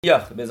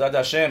بعزت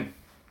هشم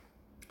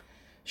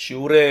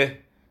شعور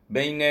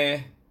بین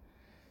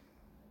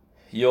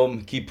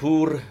یوم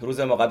کیپور، روز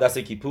مقدس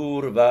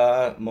کیپور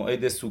و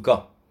موعد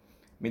سوکا.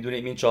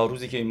 میدونیم این 4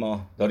 روزی که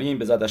ما داریم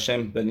بعزت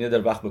هشم بلینه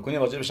در وقت بکنیم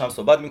راجعش هم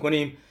صحبت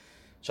میکنیم.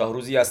 4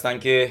 روزی هستن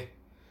که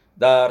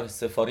در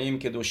سفاریم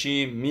که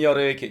دوشیم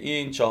میاره که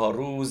این 4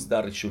 روز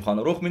در شولخان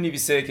عروخ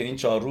مینویسه که این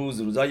 4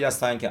 روز روزایی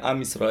هستن که ام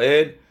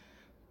اسرائیل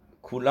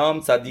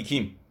کولام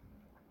صدیکیم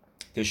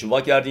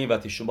تشوبا کردیم و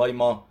تشوبای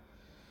ما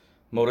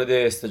مورد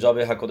استجاب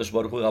حکادش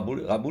باروخ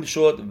قبول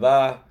شد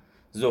و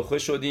زخه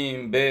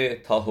شدیم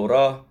به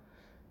طهورا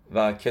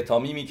و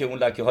کتامیمی که اون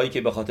لکه هایی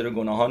که به خاطر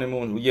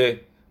گناهانمون روی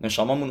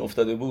نشاممون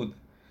افتاده بود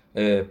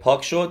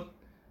پاک شد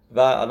و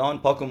الان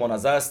پاک و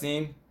منزه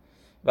هستیم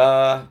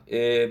و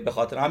به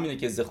خاطر همینه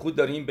که زخود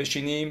داریم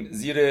بشینیم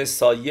زیر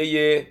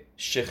سایه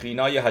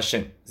شخینای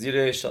هشم،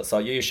 زیر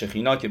سایه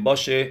شخینا که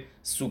باشه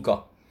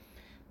سوکا.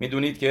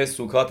 میدونید که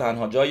سوکا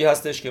تنها جایی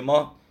هستش که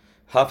ما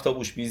 7 تا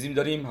اوشپیزیم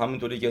داریم،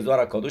 همونطوری که زوار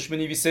اکادوش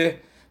بنویسه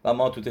و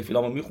ما تو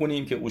تفیلامو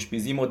میخونیم که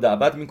اوشپیزیم رو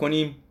دعوت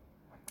میکنیم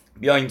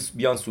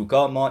بیان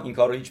سوکا. ما این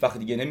کار رو هیچ وقت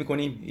دیگه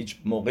نمیکنیم، هیچ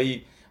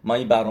موقعی ما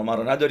این برنامه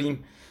رو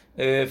نداریم،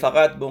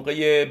 فقط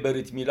موقع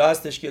بریت میلا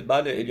هستش که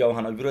بله الیاو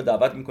هنالوی رو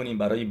دعوت میکنیم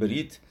برای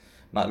بریت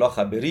ملاخ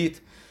بریت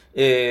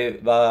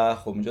و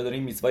خب اونجا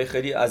داریم میtzvah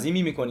خیلی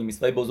عظیمی میکنیم،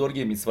 میtzvah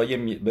بزرگی، میtzvah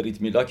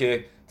بریت میلا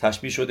که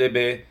تشبیه شده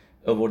به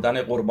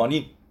آوردن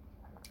قربانی.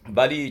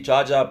 ولی چه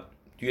عجب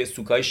توی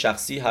سوکای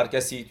شخصی هر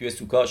کسی توی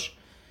سوکاش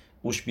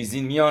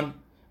اوشپیزین میان،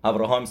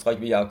 ابراهام،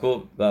 اسحاق و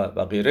یعقوب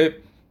و غیره،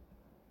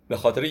 به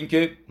خاطر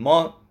اینکه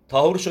ما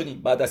طاهور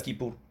شدیم بعد از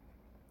کیپور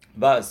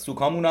و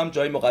سوکامون هم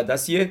جای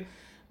مقدسیه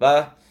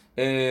و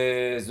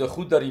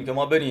زخود داریم که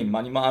ما بریم،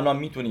 ما الان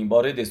میتونیم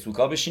وارد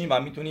سوکا بشیم و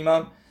میتونیم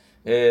هم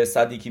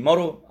صدیقی ما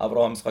رو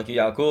ابراهام، اسحاق،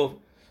 یعقوب،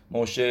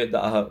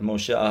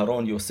 موشه،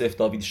 اهرون، یوسف،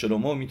 داوید،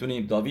 شلومو،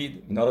 میتونیم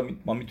داوید اینا رو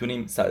ما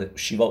میتونیم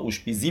شیوا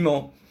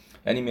اوشپیزیمو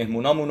یعنی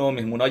مهمونامون و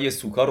مهمونای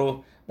سوکا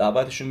رو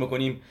دعوتشون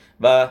بکنیم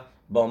و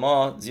با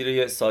ما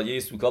زیر سایه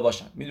سوکا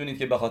باشن. میدونید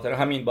که به خاطر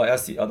همین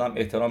بایستی آدم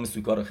احترام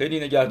سوکا رو خیلی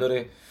نگه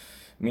داره.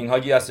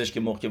 مینهاگی هستش که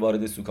موقع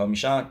وارد سوکا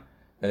میشن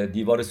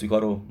دیوار سوکا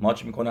رو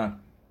ماچ میکنن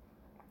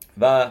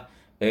و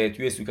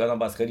توی سوکا هم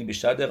بس خیلی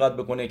بیشتر دقت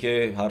بکنه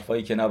که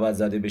حرفایی که نباید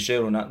زده بشه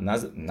رو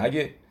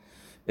نگه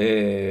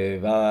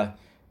و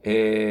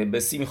به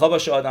سیمیخا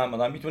باشه.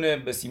 آدم میتونه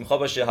به سیمیخا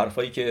باشه،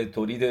 حرفایی که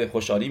تولید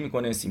خوشحالی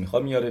میکنه سیمیخا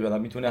میاره،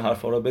 آدم میتونه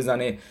حرفا رو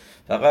بزنه،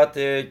 فقط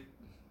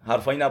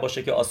حرفایی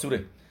نباشه که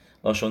آسوره،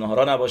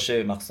 لاشونهارا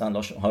نباشه، مخصوصا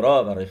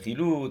لاشونهارا برای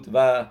خیلوت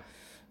و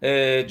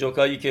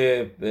جوکایی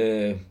که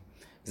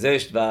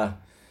زشت و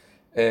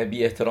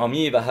بی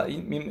احترامی و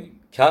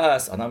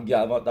کاس. آدم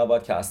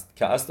نباید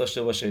کاس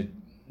داشته باشه.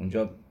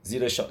 اونجا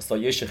زیر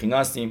سایه شخینا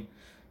هستیم،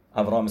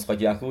 ابراهام،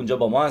 اسحاق، یعقوب اونجا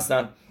با ما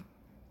هستن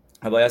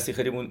و بایستی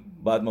خیلی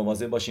باید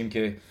مواظب باشیم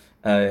که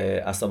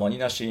عصبانی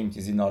نشیم،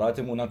 چیزی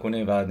ناراحتمون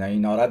نکنه و نه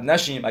ناراحت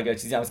نشیم. اگر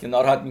چیزی هست که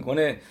ناراحت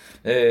میکنه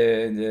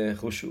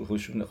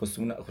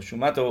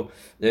خشونت و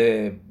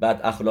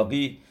بد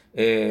اخلاقی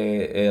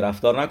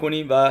رفتار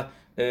نکنیم و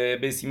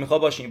به سیمیخا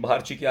باشیم با هر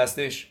چی که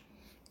هستش،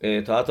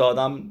 تا حتی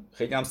آدم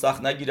خیلی هم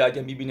سخت نگیره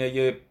اگه میبینه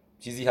یه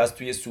چیزی هست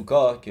توی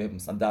سوکا که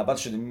مثلا دعوت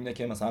شده، میبینه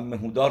که مثلا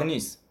مهودار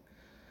نیست،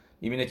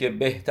 میبینه که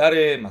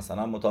بهتره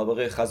مثلا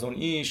مطابق خزون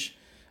ایش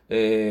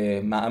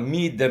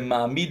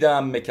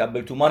معمیدم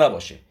مکبل تو ما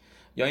نباشه،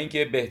 یا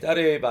اینکه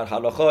بهتره بر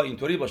حلاخا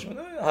اینطوری باشه.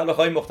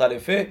 حلاخای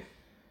مختلفه،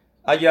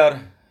 اگر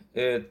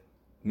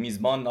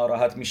میزبان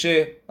ناراحت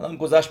میشه آدم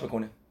گذشت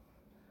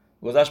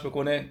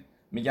بکنه.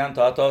 میگن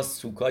تا حتی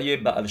سوکای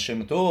بعل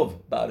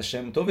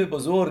شم توو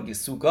بزرگ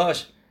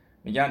سوکاش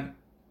میگن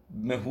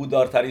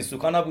مهودارترین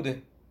سوکا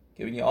نبوده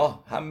که ببینی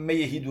همه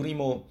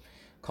هیدوریم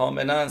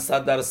کاملا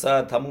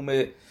 100%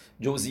 تموم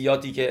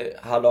جزئیاتی که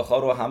حلاخا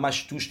رو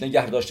همش توش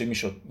نگه داشته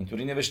میشد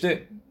اینطوری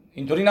نوشته،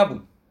 اینطوری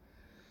نبود.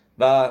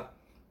 و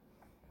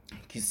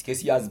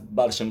کسی از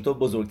برشمتو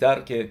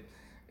بزرگتر که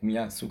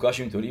میگن سوکاش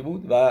اینطوری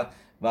بود و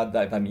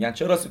میگن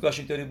چرا سوکاش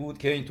اینطوری بود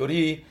که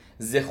اینطوری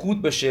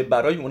زخود بشه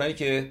برای اونایی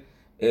که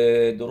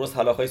درست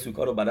حلاخای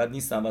سوکا رو بلد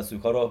نیستن و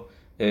سوکا رو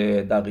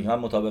دقیقاً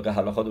مطابق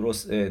حلاخا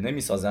درست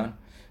نمیسازن،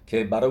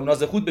 که برای اونا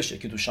زخود بشه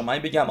که تو شمعی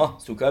بگم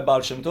سوکای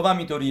برشمتو هم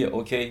اینطوریه.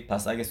 اوکی،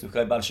 پس اگه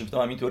سوکای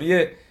برشمتو هم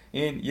اینطوریه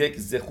این یک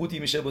زخوتی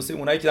میشه واسه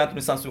اونایی که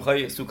نتونستن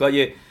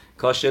سوکای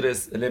کاشر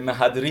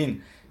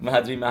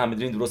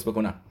مهدرین درست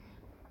بکنن.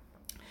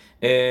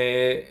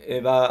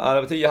 و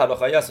البته یه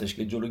حلاخایی هستش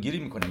که جلوگیری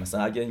میکنه،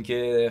 مثلا اگه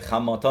اینکه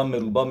خماتا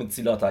مروبا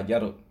متسیلات،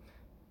 اگر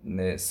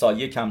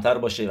سایه کمتر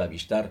باشه و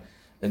بیشتر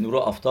نور و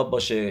آفتاب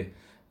باشه،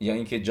 یا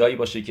اینکه جایی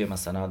باشه که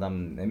مثلا آدم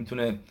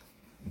نمیتونه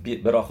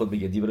برا خود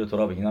بگه دیبر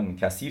تورا بگیرم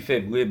کثیفه،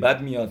 بوی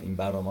بد میاد، این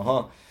برنامه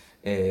ها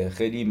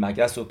خیلی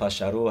مگس و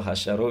پشرو و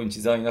حشرو این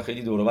چیزا اینا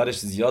خیلی دور و برش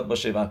زیاد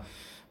باشه و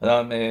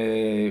آدم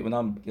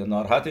اونم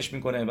ناراحتش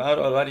میکنه.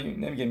 ولی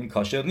نمیگم این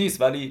کاشر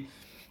نیست، ولی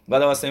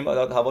بعد واسه این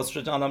حواسش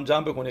رو آدم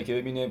جمع بکنه که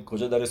ببینه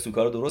کجا داره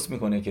سوکا رو درست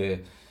میکنه که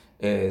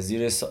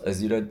زیر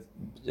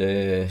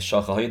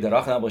شاخه های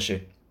درخت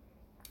نباشه.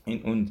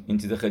 این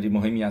چیز خیلی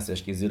مهمی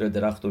هستش که زیر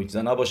درخت و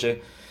چیزا نباشه.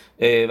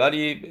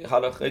 ولی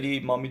حالا خیلی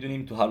ما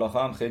میدونیم تو حلاخه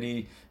هم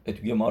خیلی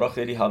توی مارا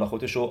خیلی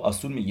حلاخوتش رو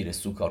آسون میگیره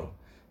سوکا رو.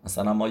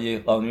 مثلا ما یه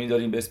قانونی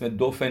داریم به اسم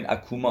دوفن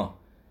اکوما،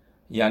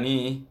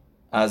 یعنی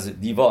از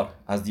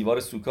دیوار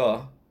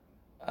سوکا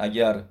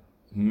اگر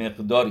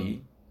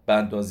مقداری به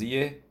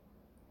اندازه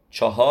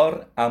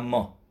 4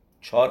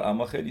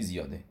 اما خیلی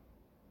زیاده،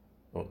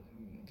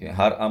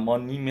 هر اما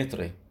نیم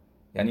متره،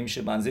 یعنی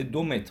میشه به اندازه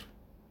 2 متر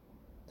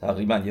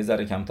تقریبا، یه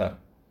ذره کمتر،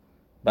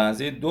 به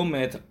اندازه 2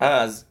 متر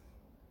از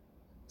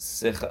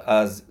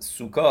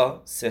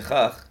سوکا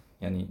سخخ،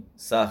 یعنی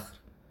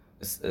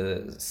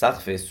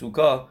سقف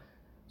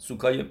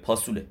سوکای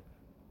پاسوله،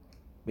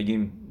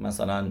 بگیم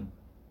مثلا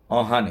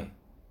آهنه،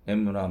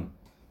 نمیدونم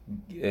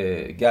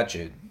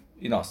گچه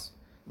ایناست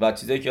و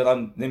چیزایی که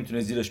آدم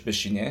نمیتونه زیرش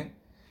بشینه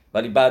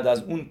ولی بعد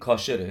از اون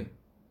کاشره،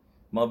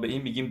 ما به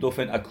این میگیم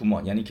دوفن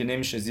اکوما، یعنی که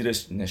نمیشه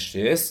زیرش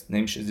نشست،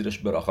 نمیشه زیرش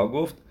براخا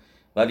گفت،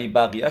 ولی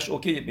بقیهش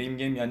اوکی. به این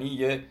میگیم یعنی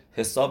یه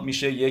حساب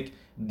میشه یک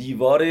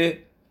دیوار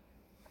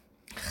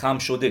خم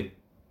شده،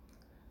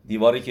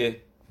 دیواری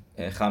که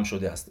خم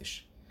شده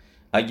هستش.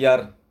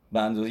 اگر به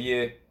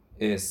اندازه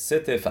 3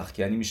 تفخ،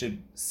 یعنی میشه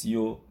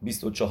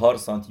 24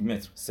 سانتی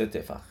متر 3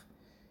 تفخ،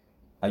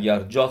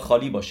 اگر جا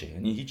خالی باشه،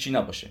 یعنی هیچی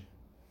نباشه،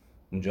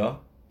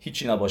 اونجا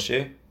هیچی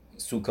نباشه،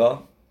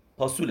 سوکا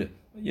پاسوله.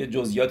 یه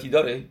جزئیاتی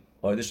داره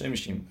واردش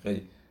نمیشیم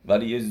خیلی،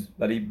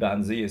 ولی به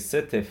اندازه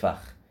 3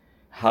 تفخ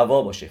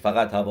هوا باشه،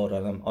 فقط هوا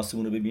رو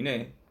آسمون رو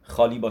ببینه،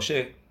 خالی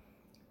باشه،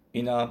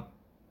 اینا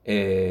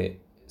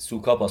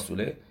سوکا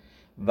پاسوله.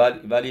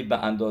 ولی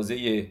به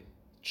اندازه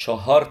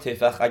 4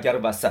 تفخ اگر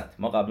وسط،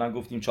 ما قبلا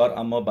گفتیم 4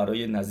 اما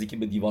برای نزدیکی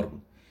به دیوار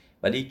بود،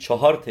 ولی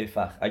 4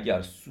 تفخ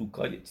اگر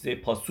سوکا چیز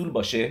پاسول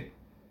باشه،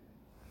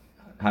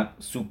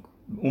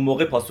 اون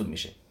موقع پاسول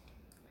میشه.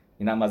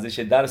 این هم ازش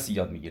درسی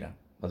یاد میگیرن.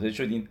 متوجه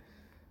شدین؟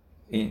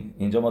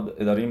 اینجا ما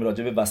داریم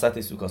راجع به وسط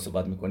سوکا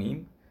صحبت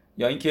میکنیم،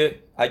 یا اینکه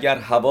اگر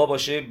هوا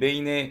باشه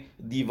بین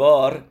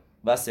دیوار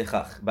و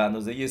سخخ به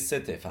اندازه 3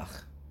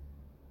 تفخ،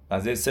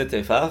 از 3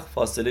 تفخ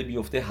فاصله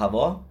بیفته،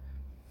 هوا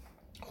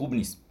خوب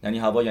نیست، یعنی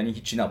هوا یعنی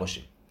هیچی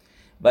نباشه.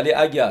 ولی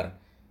اگر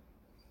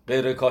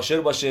غیر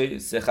کاشر باشه،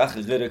 سخخ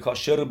غیر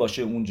کاشر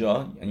باشه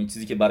اونجا، یعنی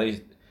چیزی که برای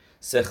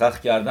سخخ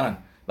کردن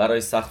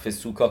برای سقف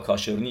سوکا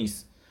کاشر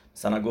نیست،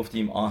 مثلا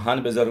گفتیم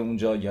آهن بذاره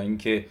اونجا، یا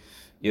اینکه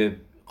یه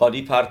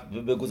قالی پرت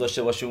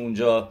بگذاشته باشه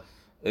اونجا،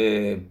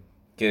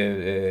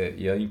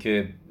 یا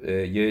اینکه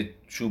یه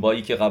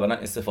چوبایی که قبلا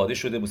استفاده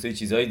شده واسه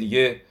چیزهای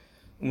دیگه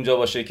اونجا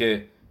باشه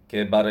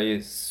که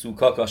برای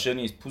سوکا کاشر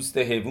نیست، پوست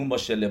حیوان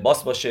باشه،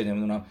 لباس باشه،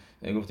 نمیدونم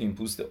گفتیم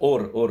پوست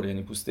اور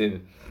یعنی پوست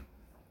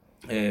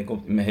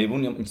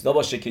حیوان این چیزا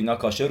باشه که اینا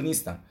کاشر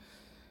نیستن.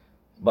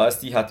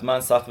 بایستی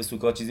حتما سقف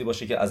سوکا چیزی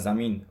باشه که از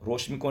زمین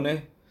رشد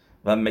میکنه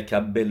و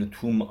مکبل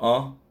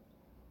تومآ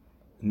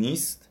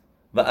نیست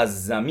و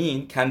از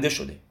زمین کنده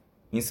شده.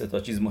 این 3 تا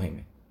چیز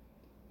مهمه.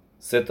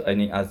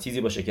 یعنی از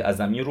چیزی باشه که از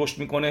زمین رشد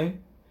میکنه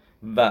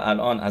و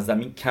الان از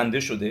زمین کنده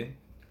شده،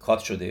 کات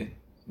شده،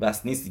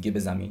 بس نیست دیگه به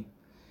زمین.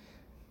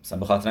 مثلا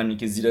به خاطر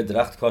اینکه زیر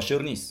درخت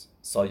کاشر نیست،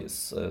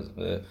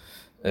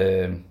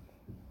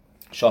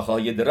 شاخه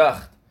های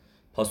درخت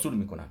پاسول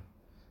میکنن،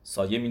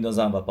 سایه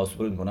میندازن و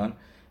پاسول میکنن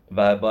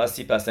و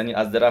بایستی پس یعنی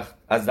از درخت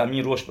از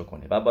زمین رشد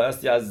بکنه و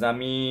بایستی از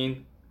زمین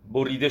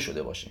بریده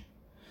شده باشه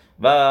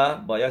و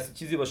بایستی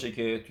چیزی باشه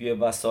که توی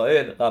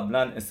وسایل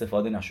قبلا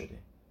استفاده نشده.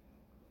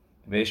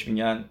 بهش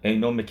میگن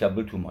اینو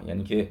مکبل توما،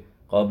 یعنی که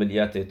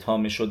قابلیت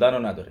تام شدن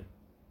رو نداره،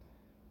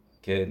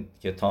 که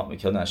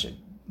تام نشه.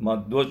 ما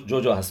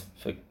دو جا هست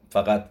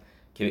فقط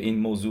که این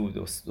موضوع،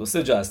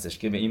 2-3 جا هستش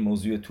که به این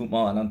موضوع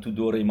توما الان تو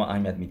دوره ما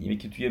اهمیت میدیم.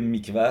 یکی توی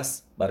میکوه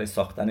است برای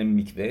ساختن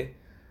میکوه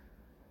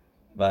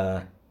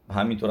و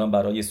همینطور هم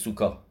برای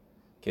سوکا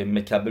که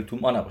مکبل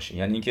توما نباشه،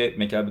 یعنی اینکه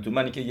مکبل توما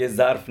یعنی که یه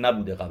ظرف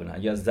نبوده قبلا،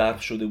 اگه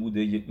ظرف شده بوده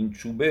این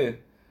چوبه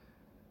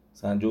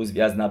مثلا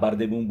جزئی از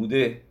نبردبون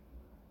بوده،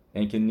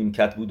 یعنی که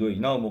نیمکت بوده و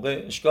اینا، اون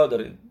موقع اشکال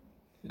داره،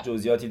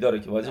 جزئیاتی داره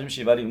که واضح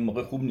میشه، ولی اون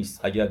موقع خوب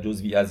نیست اگر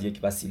جزئی از یک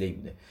وسیله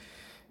بوده.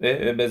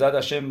 به زاد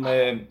هاشم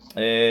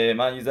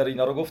من یه ذره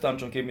اینا رو گفتم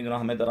چون که میدونم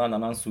همه دارن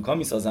الان سوکا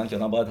میسازن که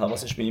آدم باید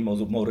حواسش به این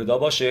موضوع موردا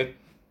باشه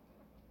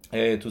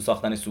تو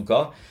ساختن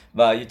سوکا.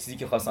 و یه چیزی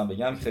که خواستم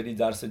بگم، خیلی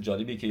درس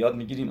جالبی که یاد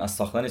میگیریم از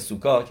ساختن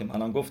سوکا، که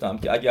منم گفتم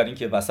که اگر این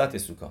که وسط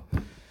سوکا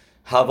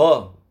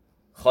هوا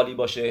خالی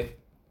باشه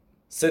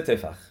 3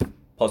 تفخ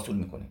پاسول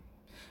میکنه،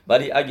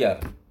 ولی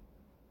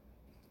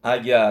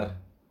اگر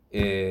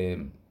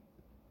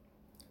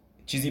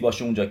چیزی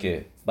باشه اونجا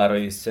که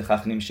برای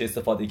سخخ نمیشه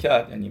استفاده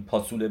کرد، یعنی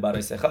پاسول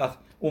برای سخخ،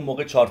 اون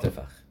موقع 4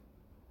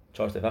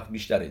 تفخ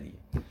بیشتره دیگه.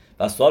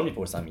 پس سوال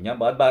میپرسم، میگم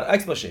باید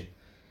برعکس باشه،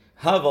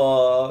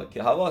 هوا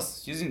که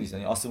هواست چیزی نیست،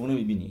 یعنی آسمونو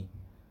میبینی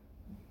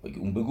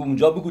بگو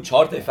اونجا بگو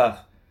 4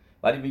 تفخ،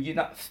 ولی میگی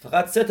نه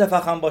فقط 3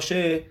 تفخ هم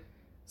باشه،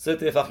 3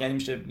 تفخ یعنی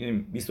میشه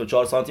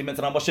 24 سانتی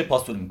متر هم باشه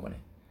پاسول میکنه.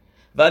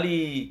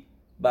 ولی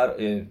بر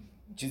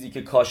چیزی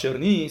که کاشر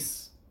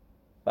نیست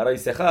برای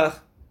سخخ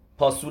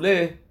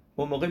پاسوله،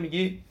 اون موقع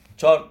میگی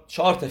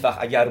 4 تفخ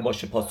اگر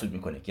باشه پاسول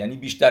میکنه، یعنی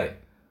بیشتره،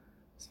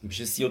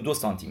 میشه 32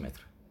 سانتی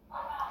متر.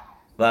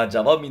 و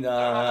جواب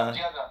میدن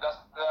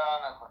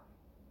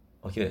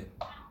اوکی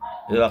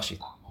ببخشید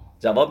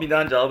جواب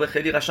میدن جواب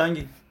خیلی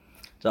قشنگی.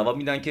 جواب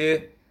میدن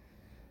که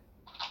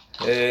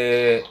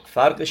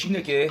فرقش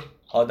اینه که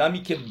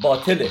آدمی که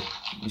باطله،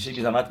 میشه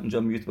که زحمت اونجا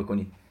میوت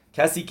بکنی،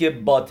 کسی که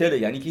باطله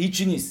یعنی که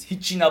هیچی نیست،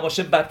 هیچی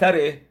نباشه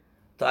بدتره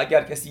تا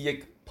اگر کسی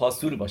یک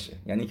پاسور باشه،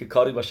 یعنی که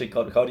کاری باشه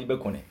کاری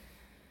بکنه.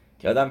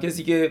 که آدم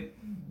کسی که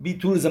بی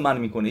طول زمان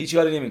میکنه هیچ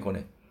کاری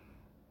نمیکنه.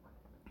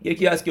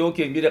 یکی هست که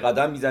اوکی میره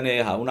قدم میزنه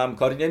اونم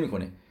کاری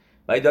نمیکنه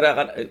ولی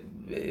داره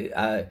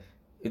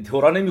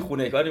تورا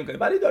نمیخونه کاری نمیکنه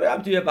ولی داره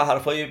هم توی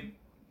حرفای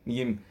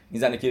میگیم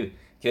میزنه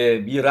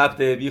که بی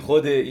ربطه بی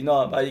خوده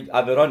اینا و یک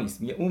عبرا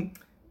نیست. میگه اون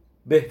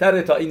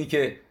بهتره تا اینی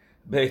که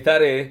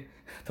بهتره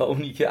تا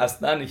اونی که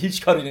اصلا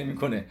هیچ کاری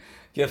نمیکنه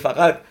که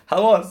فقط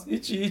حواس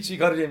هیچی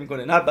کاری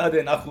نمیکنه، نه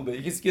بده نه خوبه.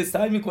 یکی که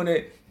سعی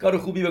میکنه کار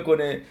خوبی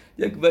بکنه،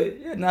 یک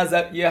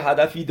نظر یه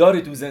هدفی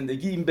داره تو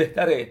زندگی، این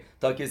بهتره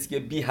تا کسی که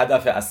بی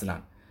هدف اصلا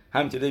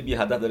همینطوری بی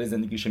هدف داره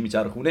زندگیشو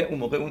میچرخونه. اون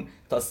موقع اون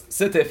تا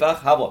سه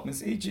تفخ هوا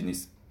مثل هیچی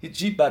نیست،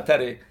 هیچی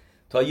بدتره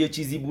تا یه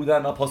چیزی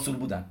بودن و پاسور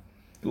بودن.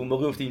 اون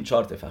موقع گفتی این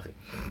 4 تفخه.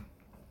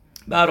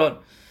 به هر حال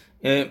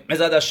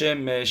مزد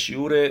هشم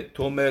شیور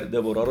تومر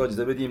دورا رو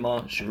اجازه بدیم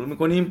ما شروع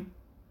میکنیم.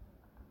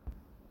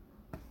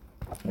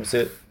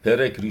 واسه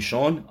پرک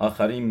ریشون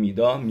آخرین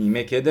میدا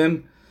میمه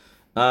کدم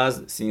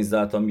از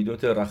 13 تا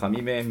میدوت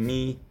رخمیم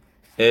می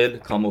ال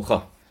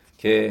کاموخا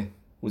که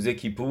روز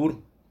کیپور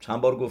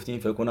چند بار گفتیم،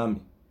 فکر کنم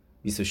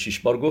 26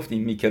 بار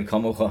گفتیم میکل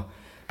کاموخا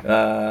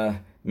و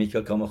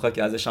میکل کاموخا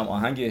که ازش هم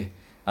آهنگ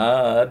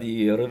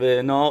ادیر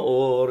و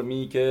ناور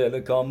میکل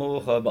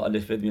کاموخا با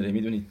الفبet میره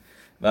میدونید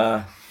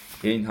و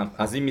این هم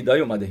از این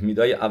میدای اومده،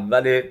 میدای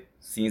اول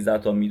 13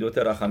 تا میدوت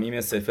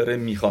رخمیم سفر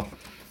میخا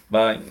و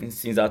این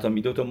 13 تا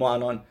میدوت ما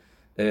الان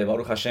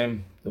باروخ هشم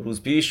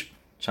روز پیش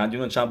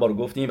چند بار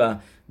گفتیم و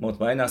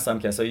مطمئن هستم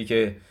کسایی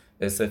که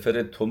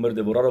سفر تومر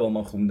دبورا رو با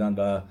ما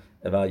خوندن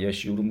و یه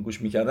شیور رو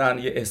گوش میکردن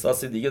یه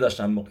احساس دیگه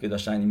داشتن موقعی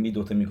داشتن این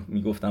میدوت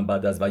میگفتن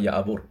بعد از و یه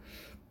عبور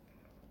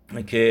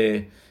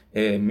که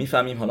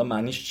میفهمیم حالا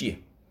معنیش چیه.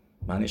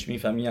 معنیش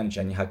میفهمیم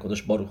یعنی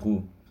حکادش باروخو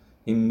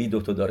این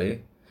میدوتو داره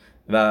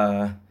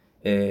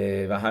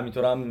و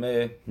همینطور هم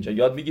اینجا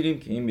یاد میگیریم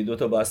که این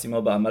میدوتو بایستی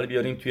ما به عمل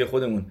بیاریم توی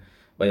خودمون،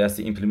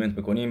 بایستی ایمپلیمنت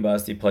بکنیم،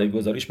 بایستی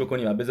پایه‌گذاریش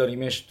بکنیم و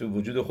بذاریمش تو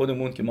وجود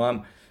خودمون که ما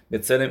هم به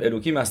تسلم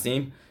الوکیم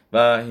هستیم و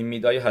این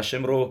میدای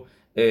هشم رو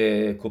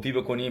کپی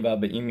بکنیم و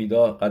به این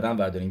میدا قدم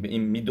برداریم، به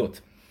این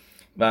میدوت.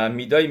 و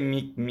میدای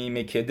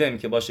میمه کدم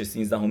که باشه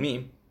 13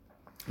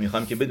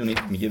 میخوام که بدونید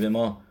میگه به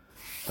ما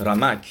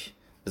رمک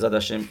بزاد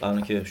هشم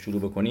قبل که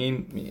شروع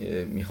بکنیم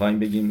میخوایم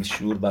بگیم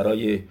شور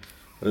برای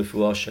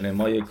رفوع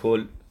شلمای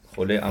کل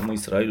خله عمو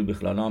اسرائیل و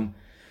بخلانام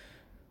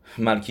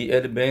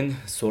ملکیئل بن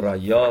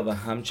سوریا و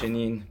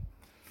همچنین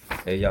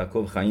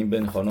یعقوب خیم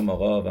بن خانم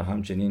آقا و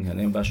همچنین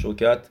هنم و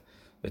شوکت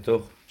به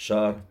تو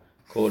شهر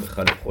کل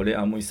خله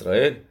عمو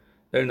اسرائیل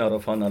ال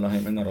نارفان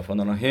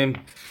اللهم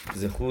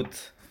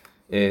زخوت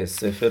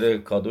سفر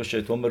کادوش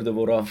تومر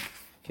دورا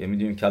که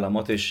میدونیم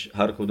کلماتش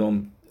هر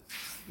کدوم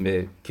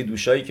به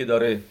کدوشایی که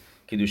داره،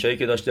 کدوشایی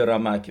که داشته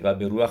رمک و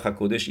به روح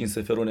حکودش این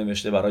سفر رو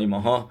نوشته برای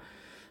ماها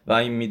و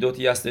این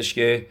میدوتی هستش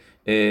که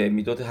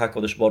میدوت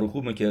حکادش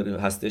باروخو که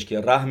هستش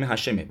که رحم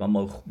هشمه و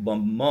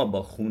ما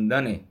با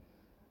خوندن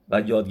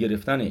و یاد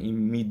گرفتن این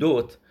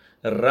میدوت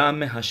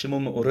رحم هشم رو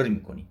معرر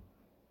میکنیم.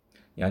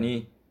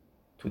 یعنی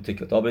تو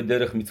کتاب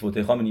درخ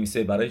میتفوت خام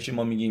نویسه برای چی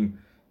ما میگیم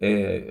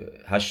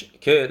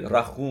که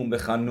رخوم به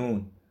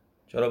خنون،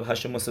 چرا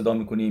هشم رو صدا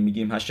میکنیم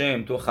میگیم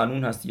هشم تو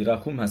خنون هستی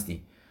رخوم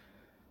هستی.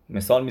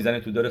 مثال میزنه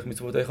تو درخ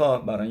میتفوت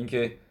خام برای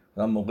اینکه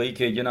موقعی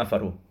که یه نفر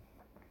رو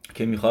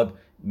که میخواد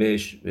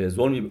بهش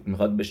ظلم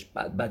میخواد بهش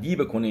بدی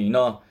بکنه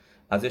اینا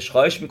ازش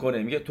خواهش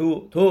میکنه میگه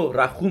تو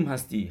رحوم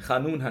هستی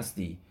خنون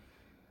هستی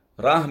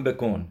رحم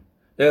بکن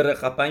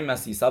رقبین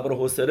هستی صبر و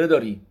حوصله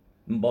داری.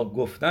 با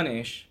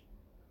گفتنش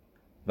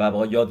و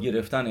با یاد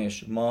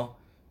گرفتنش ما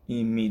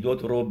این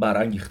میدوت رو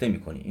برانگیخته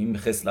میکنیم، این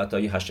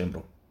خصلتای هشم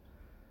رو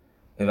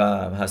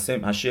و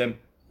هشم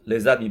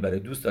لذت میبره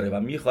دوست داره و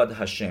میخواد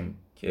هشم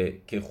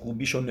که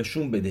خوبیشو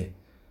نشون بده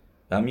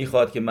و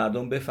میخواد که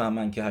مردم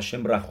بفهمن که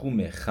هشم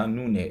رحومه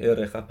خنونه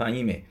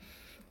رخپنیمه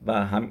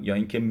و هم یا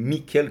اینکه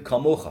میکل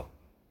کاموخا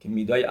که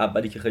میدای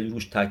اولی که خیلی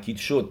روش تاکید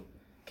شد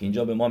که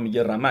اینجا به ما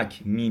میگه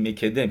رمک میمه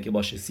کدم که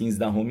باشه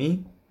 13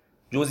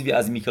 جزوی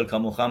از میکل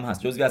کاموخا هم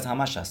هست، جزوی از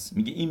همش هست.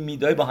 میگه این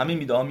میدای با همه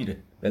میداها میره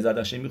به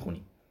زدشه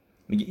میخونی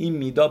میگه این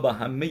میدا با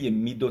همه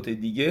میدوت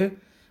دیگه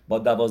با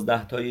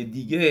 12 تای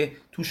دیگه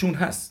توشون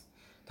هست،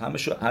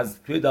 همشو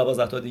از توی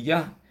 12 تا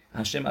دیگه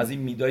هشم از این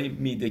میدای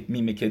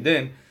میمه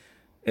کدم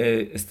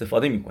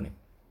استفاده میکنه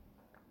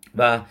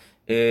و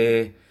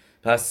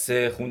پس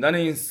خوندن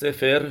این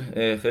سفر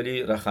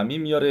خیلی رحمی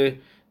میاره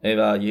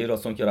و یه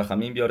راستون که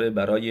رحمی بیاره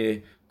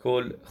برای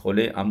کل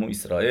خله عمو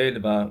اسرائیل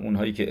و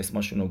اونهایی که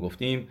اسمشون رو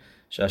گفتیم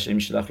شاشه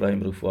میشلخ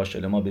لهم رفوع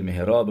شلما به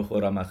مهرا به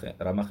خور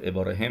رمخ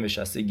ابراهیم و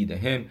شسته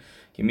گیدهم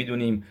که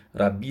میدونیم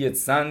ربی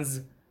سنز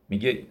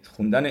میگه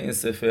خوندن این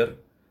سفر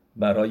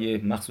برای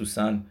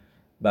مخصوصا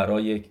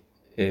برای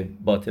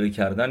باطل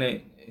کردن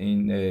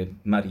این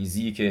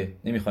مریضی که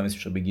نمیخوایم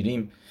اسمش رو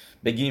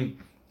بگیم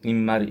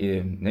این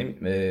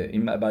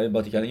برای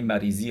باطی کردن این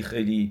مریضی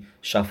خیلی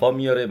شفا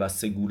میاره و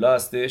سگوله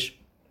هستش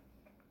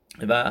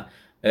و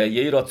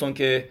یه راتون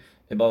که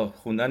با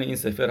خوندن این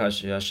سفر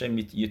هشم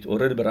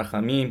یتعرر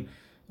برحمیم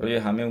روی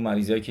همه اون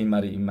مریضایی که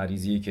این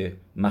مریضی که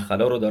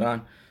مخلا رو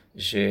دارن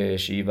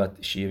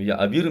شیوی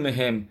عبیر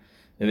مهم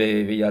و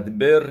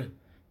یدبر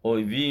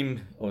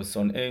اویویم و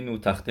صنعینو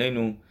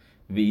تختینو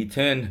و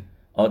ایتن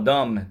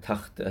آدم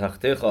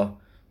تختخا،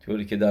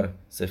 طوری که در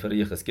سفر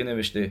یخزکه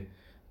نوشته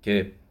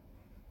که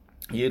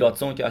یه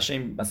راتون که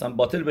هشم مثلا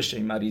باطل بشه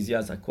این مریضی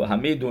از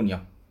همه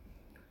دنیا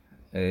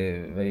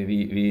و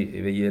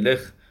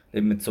یلخ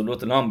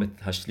متسلوت لام به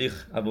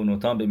تشلیخ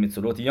ابونوتان به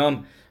متسلوت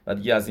یام و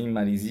دیگه از این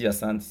مریضی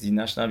اصلا چیزی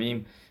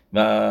نشنویم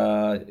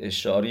و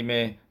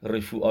شعاریم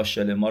رفوع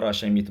شلما را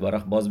هشم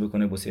یتبارک باز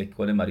بکنه واسه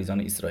کل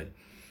مریضان اسرائیل.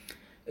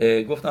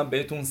 گفتم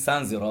بهتون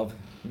سنزراو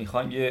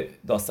میخوام یه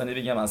داستانی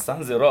بگم از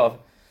سنزراو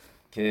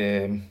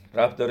که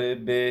ربط داره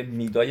به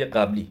میدای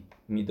قبلی،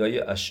 میدای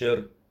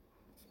اشر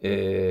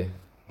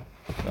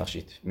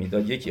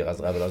میدای یکی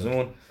از قبل از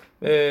اون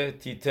به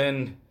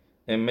تیتن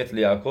مثل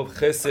یعقوب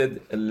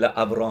خسد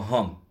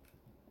لابراهام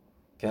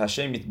که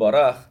هشم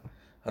یتبارک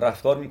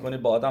رفتار میکنه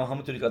با آدم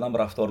همونطوری که آدم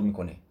رفتار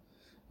میکنه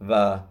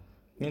و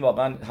این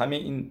واقعا همه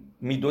این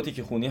میدوتی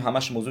که خونی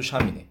همش موضوعش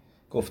همینه.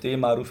 گفته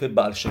معروف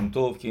بال شم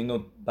توف که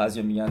اینو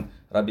بعضیا میگن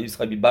ربی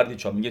خیلی بردی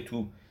چا میگه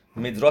تو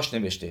مدراش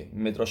نوشته،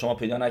 مدراش ما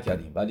پیدا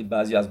نکردیم ولی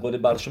بعضی از قول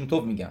بال شم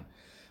توف میگن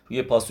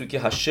روی پاسوک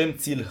هشم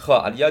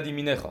تیلخا الیدی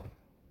مینخا،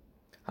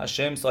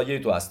 هشم سایه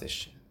تو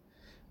هستش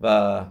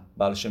و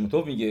بال شم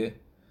توف میگه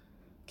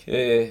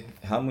که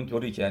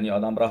همونطوری که یعنی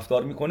آدم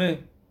رفتار میکنه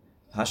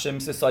هشم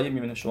مثل سایه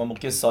میبینه. شما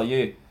موقع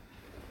سایه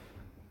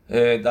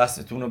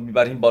دستتون رو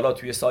میبرین بالا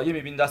توی سایه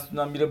میبینین دستتون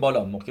هم میره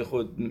بالا، موقع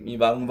خود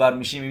میبر اونور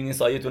میشین میبینین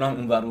سایه‌تون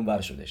هم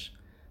اونور شدش.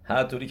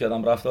 هر طوری که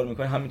آدم رفتار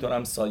میکنه همینطور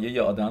هم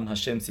سایه آدم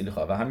هشم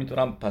سیلخا و همینطور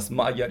هم. پس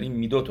ما اگر این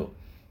میدوتو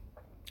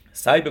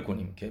سعی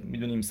بکنیم که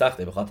میدونیم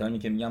سخته، به خاطر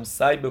اینکه میگم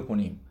سعی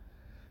بکنیم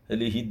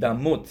لهی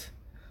دموت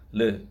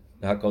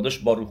لحکادش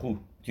باروخو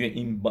توی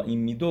این با این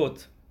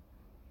میدوت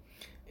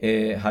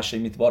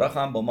هشم یتبارک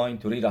هم با ما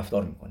اینطوری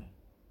رفتار میکنه.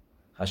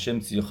 هشم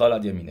سیلخا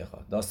لدیمینخا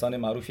داستان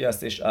معروفی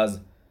هستش از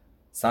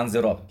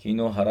سنزراو که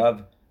اینو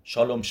هرب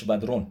شالوم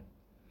شبدرون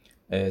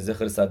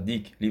زخر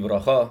صدیق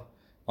لیوراخا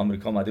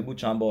آمریکا آمده بود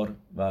چند بار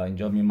و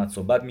اینجا میومد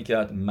صحبت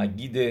میکرد.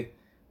 مگید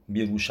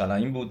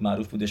بیروشلایم بود،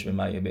 معروف بودش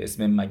به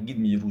اسم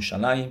مگید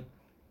بیروشلایم.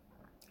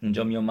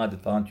 اینجا میومد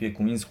فقط توی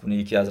کوینز خونه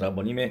یکی از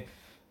ربانیم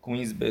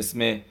کوینز به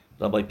اسم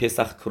ربای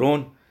پسخ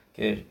کرون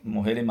که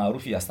محل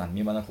معروفی هستن،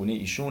 میومدن خونه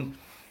ایشون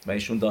و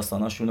ایشون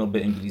داستاناشون رو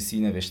به انگلیسی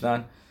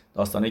نوشتن،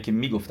 داستانایی که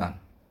میگفتن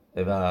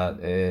و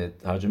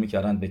ترجمه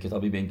کردن به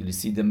کتابی به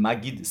انگلیسی The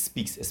Magid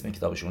Speaks اسم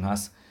کتابشون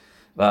هست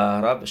و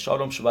رب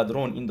شالوم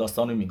شبدرون این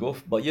داستان رو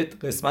میگفت با یه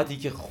قسمتی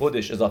که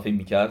خودش اضافه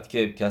میکرد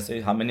که کسی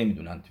همه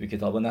نمیدونن، توی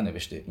کتابا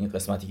ننوشته. این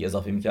قسمتی که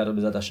اضافه میکرد رو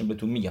بذاتشون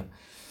بهتون میگم.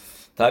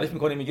 تعریف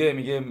میکنه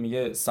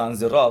میگه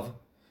سنزراو،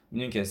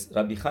 میدونین که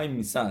ربی خایم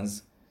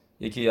میسنز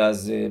یکی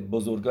از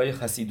بزرگای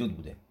خسیدوت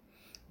بوده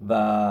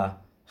و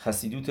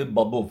خسیدوت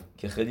بابوف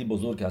که خیلی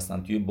بزرگ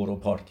هستن توی برو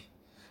پارک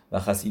و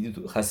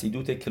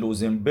خسیدوت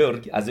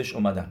کلوزنبرگ ازش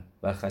اومدن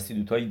و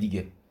خسیدوت‌های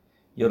دیگه.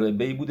 یه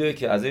ربی بوده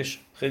که ازش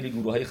خیلی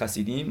گروه‌های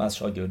خسیدیم از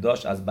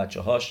شاگرداش از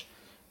بچه‌هاش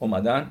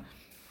اومدن.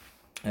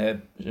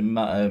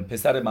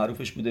 پسر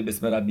معروفش بوده به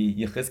اسم ربی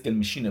یخزکل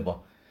میشینه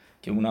با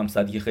که اونم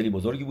صدیق خیلی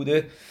بزرگی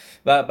بوده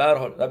و به هر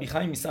حال ربی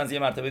خایم میسنز یه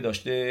مرتبه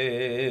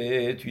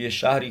داشته توی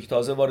شهری که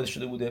تازه وارد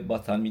شده بوده با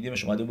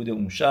تلمیدیمش اومده بوده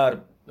اون شهر،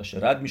 داشته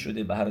رد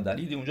می‌شده به هر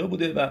دلیلی اونجا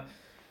بوده و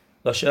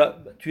داشته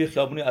توی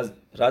خیابونی از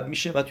رد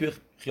میشه و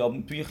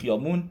توی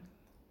خیابون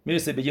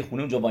میرسه به یه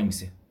خونه، اونجا وای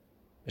میسه.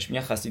 بهش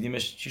میگن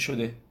خسیدیمش چی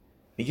شده؟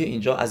 میگه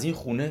اینجا از این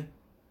خونه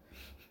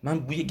من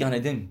بوی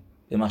گندم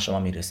به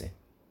مشامم میرسه.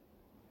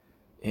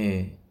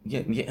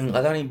 میگه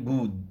انقدر این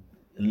بود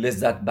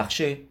لذت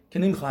بخشه که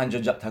نمیخوام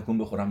اینجا تکون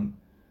بخورم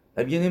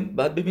و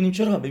بعد ببینیم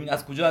چرا، ببین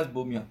از کجا از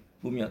بو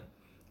میاد.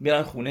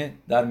 میرن خونه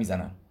در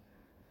میزنن.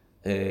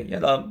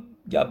 یه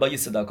گبای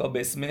صداکا به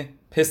اسم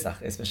پسخ،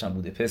 اسمش هم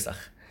بوده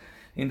پسخ،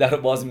 این در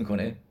رو باز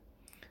میکنه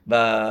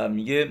و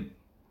میگه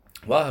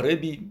واه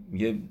ربی،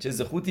 میگه چه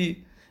زخوتی،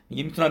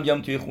 میگه میتونم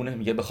بیام توی خونه،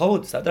 میگه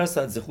بخواد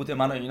 100% زخوت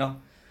من و اینا.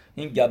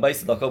 این گبای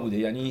صداکا بوده،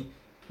 یعنی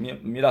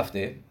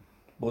میرفته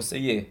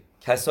بوسه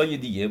کسای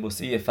دیگه،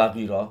 بوسه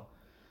فقیرا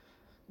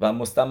و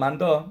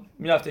مستمندا،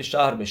 میرفته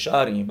شهر به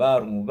شهر این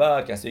ور اون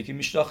ور، کسایی که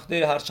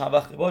میشناخته هر چند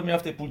وقت بار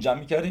میرفته پول جمع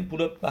میکرده، این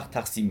پول وقت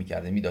تقسیم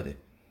میکرده میداده.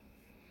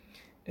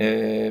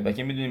 و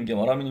که میدونیم که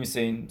مارا مینویسه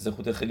این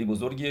زخوت خیلی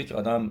بزرگیه که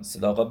آدم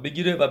صداقا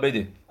بگیره و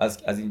بده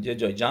از اینجا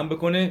جای جمع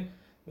بکنه.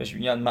 بهش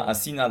میگن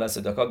معسین علی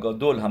صداقا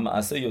گادول هم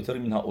معسه یوتر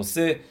مینها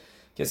اوسه،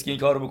 کسی که این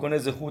کارو بکنه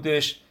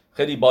زخوتش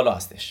خیلی بالا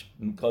هستش.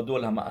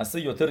 گادول هم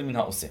معسه یوتر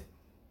مینها اوسه،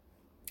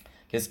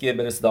 کسی که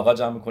بره صداقا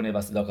جمع میکنه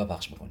و صداقا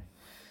پخش میکنه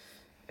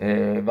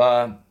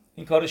و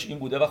این کارش این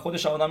بوده و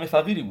خودش آدم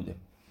فقیری بوده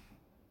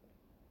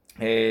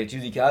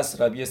چیزی که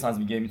هست ربی سنز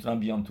میگه میتونم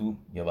بیام تو،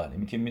 میگه بله.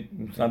 میگه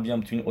میتونم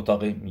بیام تو این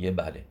اتاق، میگه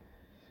بله.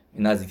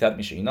 نزدیکتر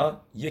میشه.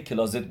 اینا یک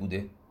کلازت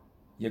بوده،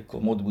 یک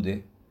کمد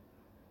بوده.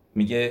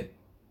 میگه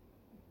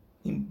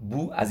این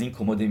بو از این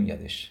کمد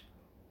میادش.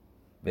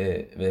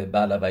 به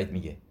بلوایت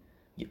میگه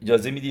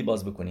اجازه میدی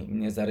باز بکنی؟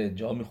 این ذره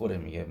جا میخوره.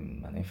 میگه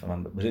من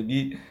نمیفهمم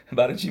ربی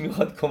برای چی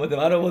میخواد کمد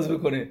من رو باز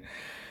بکنه.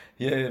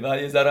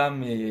 یه ذره هم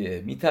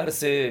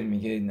میترسه.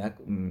 میگه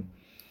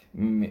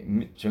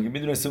چون که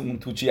میدونسته اون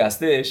تو چی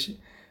هستش،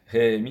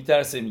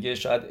 میترسه. میگه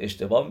شاید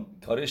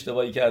کار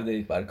اشتباهی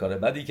کرده، بر کار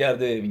بدی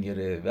کرده.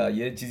 میگه و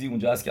یه چیزی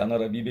اونجا هست که انا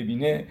ربی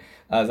ببینه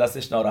از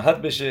دستش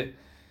ناراحت بشه.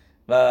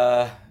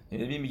 و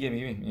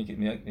میگه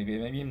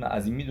من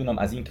از این میدونم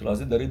از این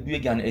کلازت داره بوی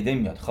گن ادم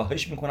میاد،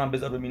 خواهش میکنم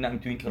بذار ببینم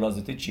تو این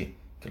کلازت چیه.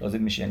 کلازت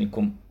میشه یعنی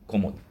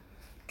کمد.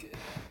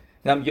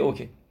 نه میگه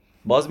اوکی.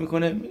 باز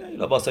میکنه،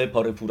 لباسای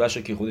پاره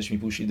پوره‌شو که خودش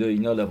میپوشیده،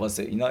 اینا لباس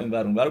اینا این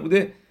ور اون ور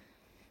بوده.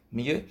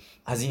 میگه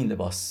از این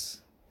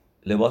لباس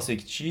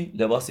چی؟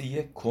 لباس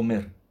یک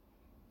کمر،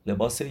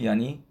 لباس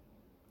یعنی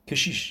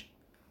کشیش.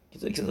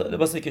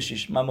 لباس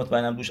کشیش. من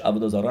مطمئنم روش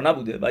عبودازارا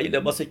نبوده و یه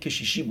لباس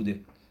کشیشی بوده.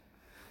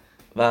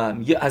 و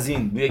میگه از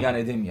این بوی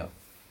گنده میاد.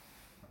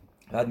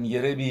 بعد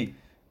میگه ربی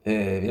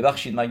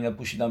ببخشید من اینا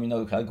پوشیدم،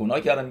 اینا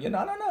گناه کردم. میگه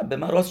نه به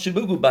من راست چه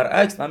بگو،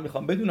 برعکس من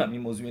میخوام بدونم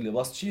این موضوع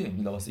لباس چیه، این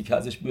لباسی که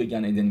ازش بوی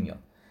گنده میاد.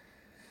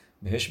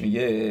 بهش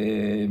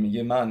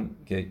میگه من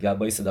که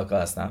گربای صداقا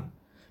هستم.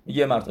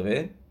 میگه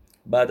مرتبه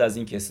بعد از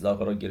این که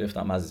صداقا رو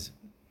گرفتم از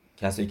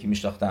کسایی که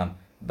میشناختم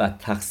و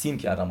تقسیم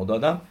کردم و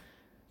دادم،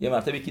 یه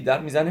مرتبه که در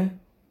میزنه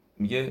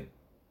میگه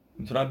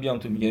میتونم بیام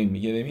تو.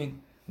 میگه ببین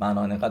من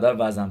انقدر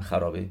وضعم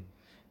خرابه،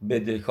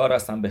 بدهکار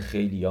هستم به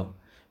خیلیا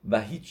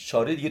و هیچ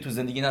چاره دیگه تو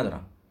زندگی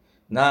ندارم.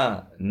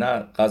 نه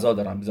غذا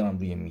دارم بذارم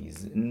روی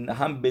میز، نه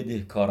هم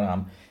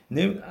بدهکارم،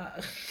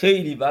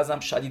 خیلی وضعم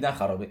شدیدا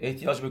خرابه،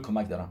 احتیاج به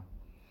کمک دارم.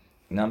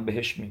 اینم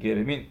بهش میگه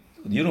ببین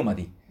دیر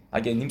اومدی،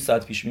 اگه نیم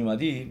ساعت پیش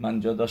میومدی من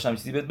جا داشتم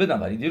چیزی بهت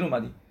بدم، ولی دیر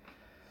اومدی.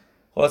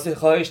 خلاصه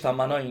خواهش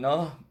تمنا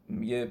اینا.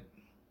 میگه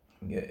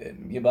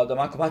بعد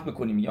من کمک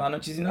بکنی. میگه من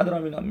چیزی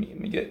ندارم. اینا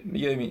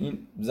میگه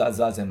این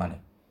زعزع منه،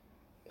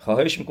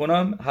 خواهش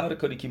میکنم هر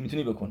کاری که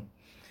میتونی بکن.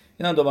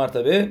 اینا دو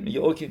مرتبه میگه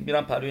اوکی.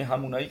 میرم پلوی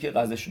همونایی که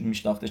قضاشون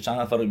میشناخته، چند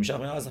نفر رو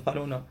میشناخته، میرم از پلوی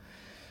اونا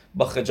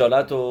با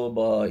خجالت و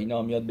با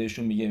اینا میاد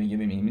بهشون میگه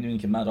میدونی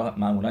که من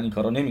معمولا این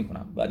کارا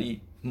نمیکنم،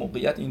 ولی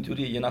موقعیت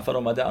اینطوریه. یه نفر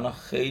اومده الان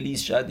خیلی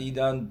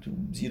شدیدن تو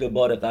زیر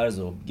بار قرض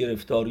و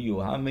گرفتاری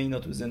و همه اینا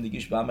تو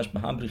زندگیش و همش به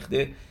هم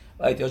ریخته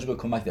و احتیاج به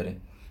کمک داره.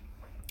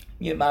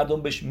 یه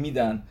مردم بهش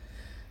میدن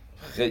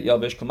یا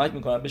بهش کمک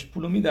میکنن، بهش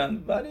پولو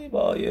میدن، ولی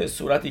با یه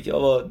صورتی که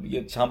آقا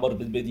دیگه چند بار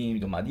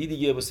بدیم اومدی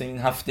دیگه واسه این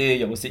هفته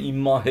یا واسه این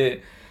ماه،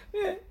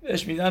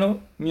 بهش میدن و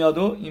میاد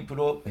و این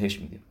پولو بهش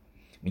میده.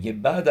 میگه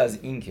بعد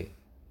از این که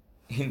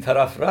این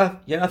طرف رفت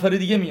یه نفر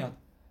دیگه میاد.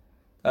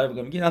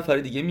 میگه یه نفر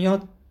دیگه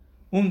میاد،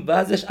 اون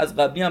وضعش از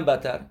قبلی هم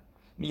بدتر.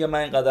 میگه من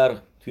اینقدر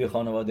توی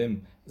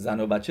خانواده‌ام زن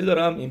و بچه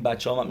دارم، این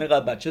بچه‌هام هم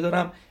اینقدر بچه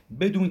دارم،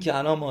 بدون که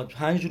الان ما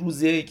 5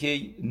 روزه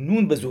که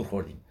نون به زور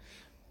خوردیم،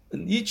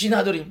 هیچی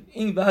نداریم،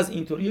 این وضع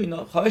اینطوریه.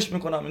 اینا خواهش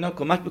میکنم اینا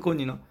کمک بکن.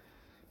 اینا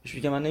بهش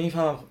میگه من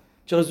نمیفهمم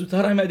چرا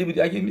زودتر اومدی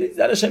بودی، اگه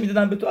زرش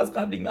میدادن به تو از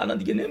قبلی، من الان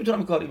دیگه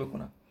نمیتونم کاری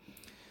بکنم.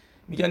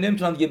 میگه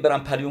نمیتونم دیگه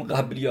برم پلی اون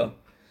قبلیا.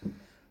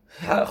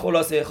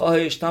 خلاصه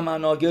خواهش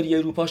تمنا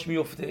گریه رو پاش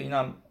میفته.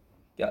 اینم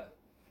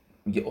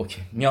میگه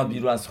اوکی. میاد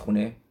بیرون از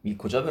خونه. میگه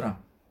کجا برم؟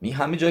 میگه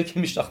همه جایی که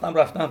میشناختم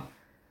رفتم.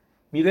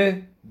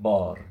 میره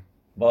بار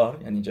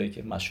یعنی جایی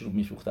که مشروب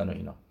میفروختن و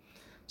اینا.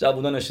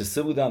 جوونا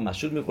نشسته بودن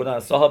مشروب میخوردن،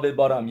 صاحب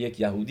بارم یک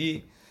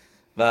یهودی.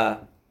 و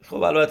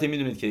خب البته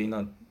میدونید که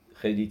اینا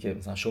خیلی که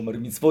مثلا شماره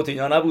میتسوت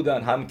اینا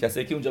نبودن، هم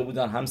کسایی که اونجا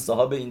بودن هم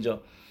صاحب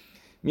اینجا.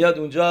 میاد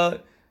اونجا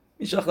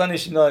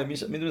میشناختنش اینا،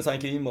 میدونستن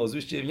که این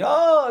موضوع چیه.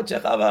 یا چه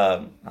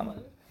خبر؟ همه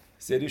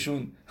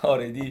سریشون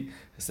آردی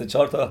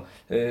 3-4 تا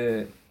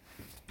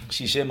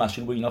شیشه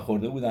مشروب و اینا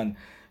خورده بودن.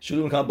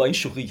 شروع میکنن با این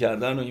شوخی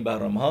کردن و این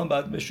برنامه‌ها.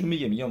 بعد بهشون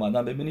میگه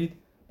اومدم ببینید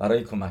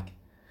برای کمک.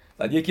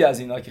 بعد یکی از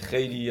اینا که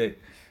خیلی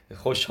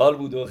خوشحال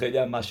بود و خیلی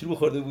هم مشروب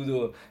خورده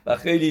بود و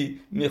خیلی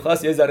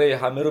میخواست یه ذره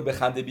همه رو به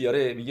خنده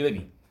بیاره، میگه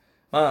ببین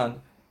من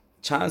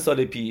چند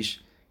سال پیش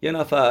یه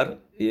نفر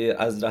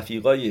از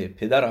رفیقای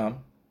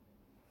پدرم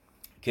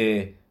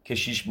که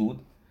کشیش بود،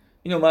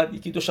 این اومد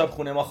 1-2 شب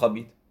خونه ما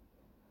خوابید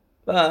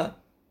و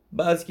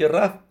بعد که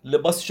رفت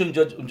لباسشو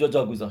اونجا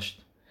جا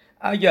گذاشت.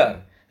 اگر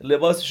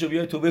لباسشو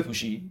بیای تو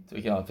بپوشی، تو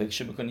که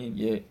فکرشو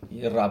بکنی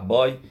یه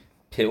ربای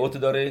پیوت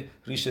داره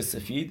ریش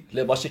سفید،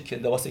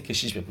 لباس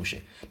کشیش بپوشه.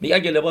 میگه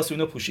اگه لباس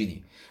اونو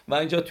پوشیدی و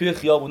اینجا توی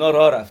خیابونا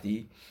راه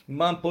رفتی،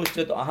 من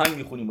پشتت آهنگ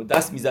میخونیم و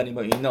دست میزنیم و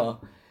اینا،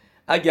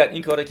 اگر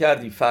این کارو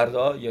کردی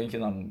فردا یا اینکه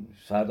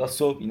فردا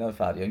صبح اینا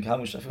فردا اینکه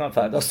همون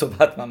فردا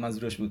صبح حتما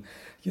منظورش بود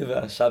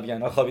که شب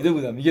ینا خوابیده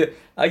بودم. میگه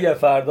اگر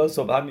فردا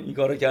صبح هم این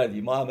کارو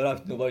کردی، ما هم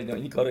رفتیم و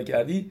این کارو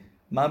کردی،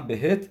 من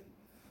بهت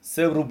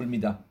 3 روبل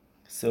میدم.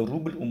 3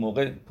 روبل اون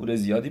موقع پول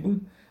زیادی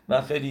بود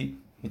و خیلی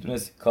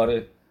میتونست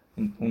کار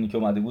اونی که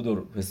اومده بود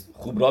و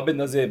خوب راه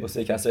بندازه.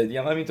 واسه کسای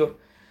دیگه هم همینطور.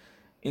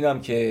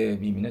 اینم که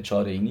میبینه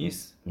چاره ای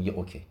نیست، میگه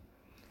اوکی.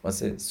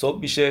 واسه صبح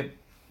میشه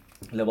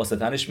لباس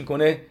تنش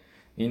میکنه،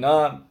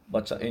 اینا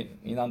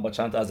با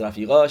چند تا از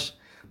رفیقاش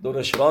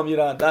دورش را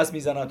میرن، دست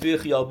میزنن توی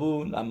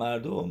خیابون و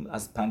مردم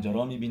از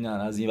پنجره میبینن،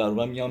 از این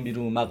ور میان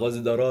بیرون،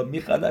 مغازه دارا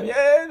میخندن،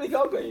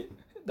 نگاه کنید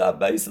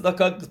ربی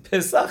صداقت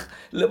پسخ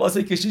لباس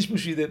کشیش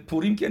پوشیده،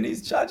 پوریم که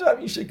نیست، چه عجب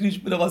این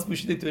شکلیش لباس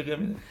پوشیده توی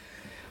خیابون.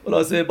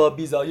 خلاصه با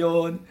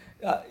بیزایون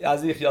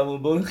از این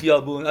خیابون به اون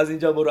خیابون، از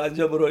اینجا برو از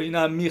اینجا برو،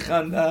 اینا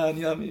میخندن،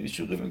 اینا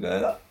شوخی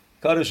میکنن،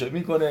 کارشو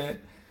میکنه،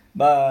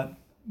 بعد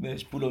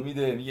بهش پولو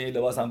میده، میگه این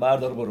لباس هم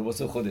بردار برو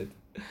واسه خودت.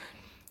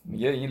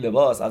 میگه این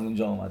لباس از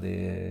اونجا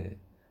اومده.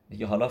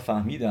 میگه حالا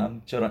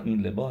فهمیدم چرا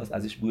این لباس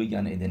ازش بوی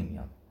گن ایدن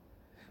میاد.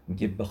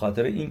 میگه به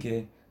خاطر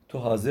اینکه تو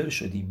حاضر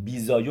شدی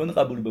بیزایون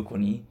قبول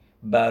بکنی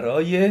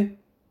برای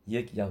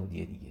یک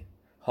یهودی دیگه،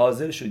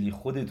 حاضر شدی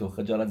خودتو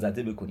خجالت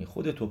زده بکنی،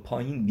 خودتو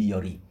پایین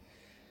بیاری،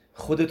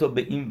 خودتو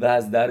به این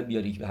وضع در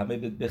بیاری که همه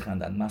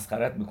بخندن،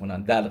 مسخرت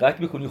بکنن، دلغک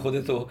بکنی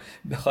خودتو،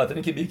 به خاطر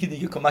اینکه به یکی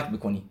دیگه کمک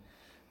بکنی،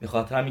 به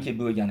خاطر همین که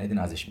بوی گن ایدن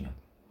ازش میاد.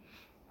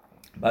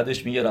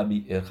 بعدش میگه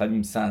ربی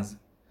خبیم سنز،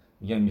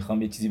 میگه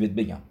میخوام یه چیزی بهت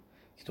بگم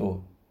که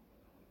تو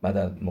بعد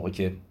از موقعی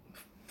که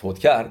فوت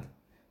کرد،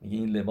 میگه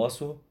این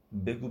لباسو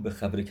بگو به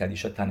خبر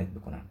کدیشا تنت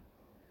بکنن.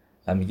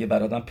 و میگه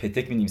برادم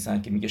پتک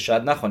مینویسن که میگه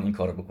شاید نخوان این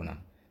کارو بکنن،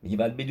 میگه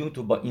ولی بدون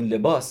تو با این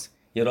لباس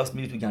یه راست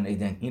میری تو گن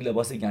ایدن، این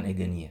لباس گن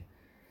ایدنیه.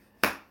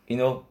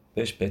 اینو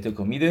بهش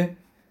پتکو میده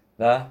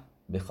و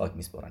به خاک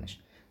میسپارنش.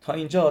 تا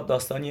اینجا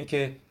داستانیه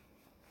که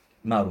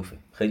معروفه،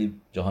 خیلی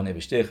جاها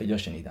نوشته، خیلی ها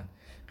شنیدن.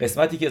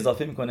 قسمتی که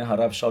اضافه میکنه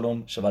هرب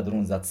شالوم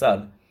شودرون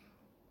زدسل،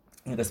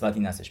 این قسمتی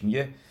نستش،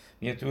 میگه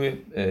توی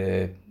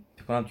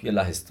فکر کنم توی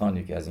لهستان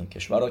یکی از این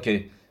کشورها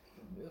که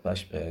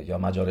یا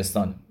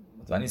مجارستان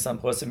و نیستم،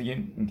 خلاصه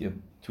میگه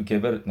تو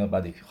کبر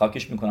بعد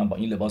خاکش میکنن با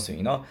این لباس و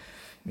اینا،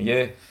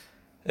 میگه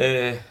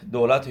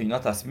دولت و اینا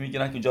تصمیم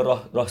میگیرن که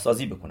اونجا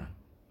راهسازی بکنن.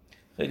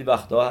 خیلی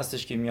وقتا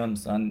هستش که میان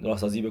مثلا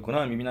راهسازی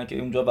بکنن، میبینن که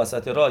اونجا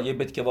وسط راه یه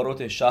بیت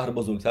کواروت شهر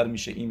بزرگتر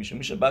میشه، این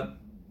میشه بعد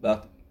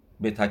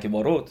به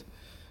تکواروت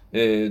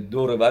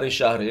دور بر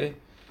شهره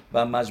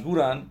و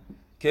مجبورن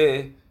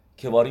که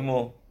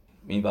کواریمو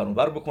این ور اون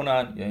ور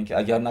بکنن، یا اینکه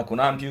اگر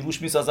نکنن هم که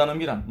روش میسازن و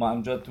میرن. ما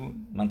همونجا تو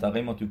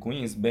منطقه ما تو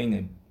کوینز،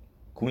 بین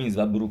کوینز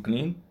و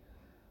بروکلین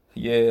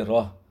یه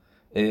راه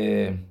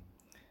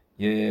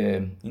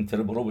یه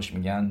اینتربرو بهش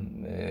میگن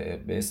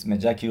به اسم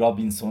جکی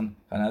رابینسون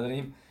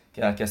نداریم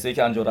که کسایی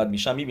که انجا رد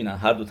میشن میبینن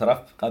هر دو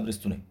طرف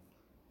قبرستونه.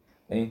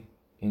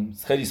 این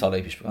خیلی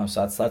سالای پیش، بگم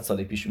 100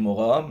 سال پیش اون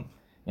موقع،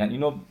 یعنی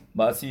اینو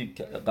بعضی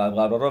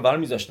قبرها رو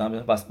برمی‌داشتن،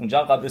 بس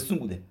اونجا قبرستون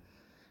بوده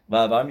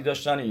و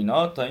برمی‌داشتن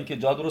اینا تا اینکه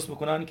جا درست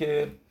بکنن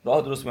که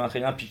راه درست بکنن.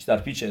 خیلی هم پیچ در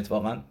پیچه،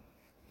 اتفاقا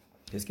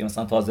کسی که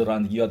مثلا تازه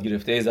رانندگی یاد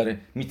گرفته یه ذره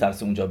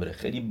میترسه اونجا بره،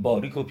 خیلی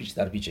باریک و پیچ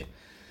در پیچه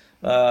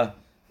و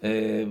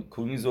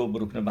کوینز و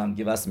بروکلین به هم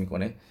دیگه وصل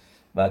میکنه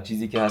و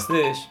چیزی که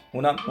هستش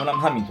اونم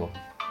همینطور،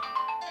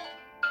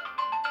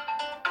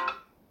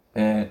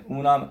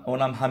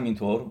 اونم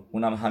همینطور،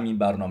 اونم همین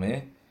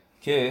برنامه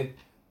که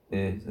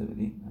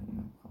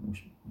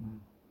خاموش میکنم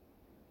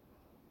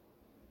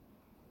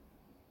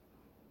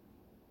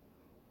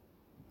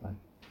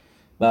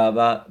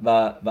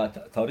و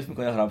تعریف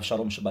میکنه رب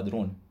شارم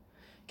شبدرون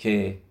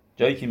که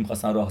جایی که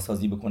میخواستن راه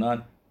سازی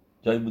بکنن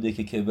جایی بوده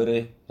که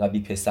کبر ربی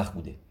پسخ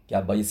بوده،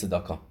 گبای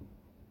صداکا،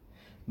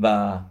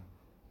 و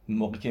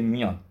موقعی که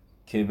میان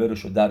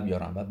کبرشو در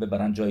بیارن و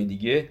ببرن جای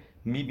دیگه،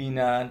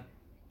 میبینن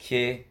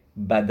که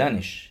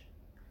بدنش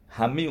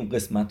همه اون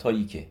قسمت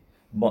هایی که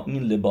با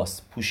این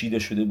لباس پوشیده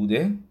شده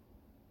بوده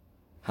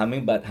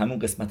همون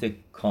قسمت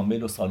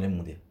کامل و سالم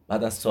بوده.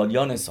 بعد از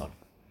سالیان سال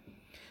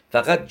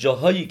فقط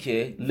جاهایی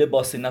که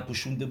لباس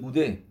نپوشونده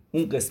بوده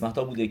اون قسمت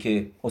ها بوده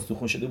که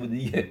استخون شده بوده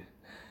دیگه.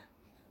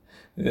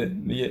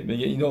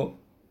 میگه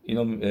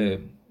اینو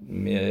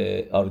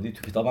آردی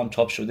تو کتابم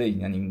چاپ شده،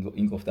 یعنی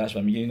این گفتهش،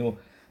 و میگه اینو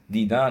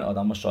دیدن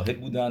آدم ها، شاهد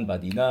بودن و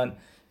دیدن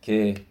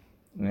که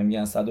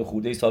میگن 100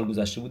 خورده سال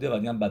گذشته بوده و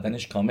دیدن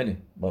بدنش کامله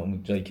با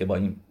اون جایی که با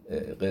این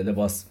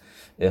لباس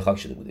خاک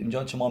شده بوده.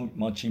 اینجا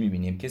ما چی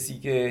میبینیم؟ کسی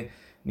که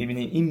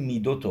میبینیم این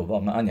میدوتو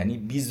واقعا، یعنی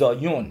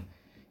بیزایون،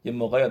 یه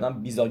موقعی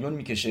آدم بیزایون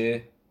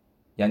میکشه،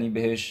 یعنی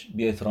بهش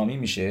بی احترامی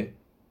میشه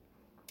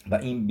و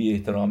این بی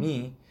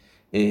احترامی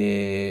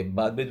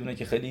بعد بدونه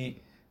که خیلی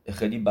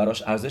خیلی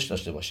براش ارزش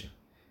داشته باشه.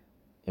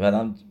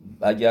 بعدم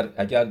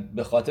اگر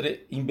به خاطر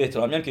این بی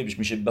احترامی هم که بهش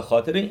میشه به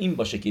خاطر این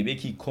باشه که به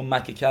یکی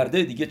کمک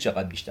کرده، دیگه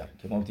چقدر بیشتر.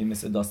 که ما گفتیم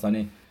مثل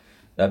داستان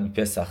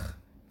ربی پسخ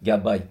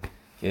گبای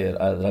که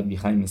ربی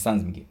خایم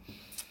سنز میگه.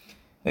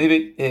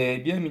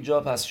 بیایم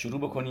اینجا پس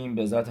شروع بکنیم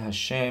به ذات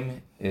هشم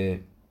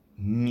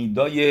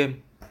میدای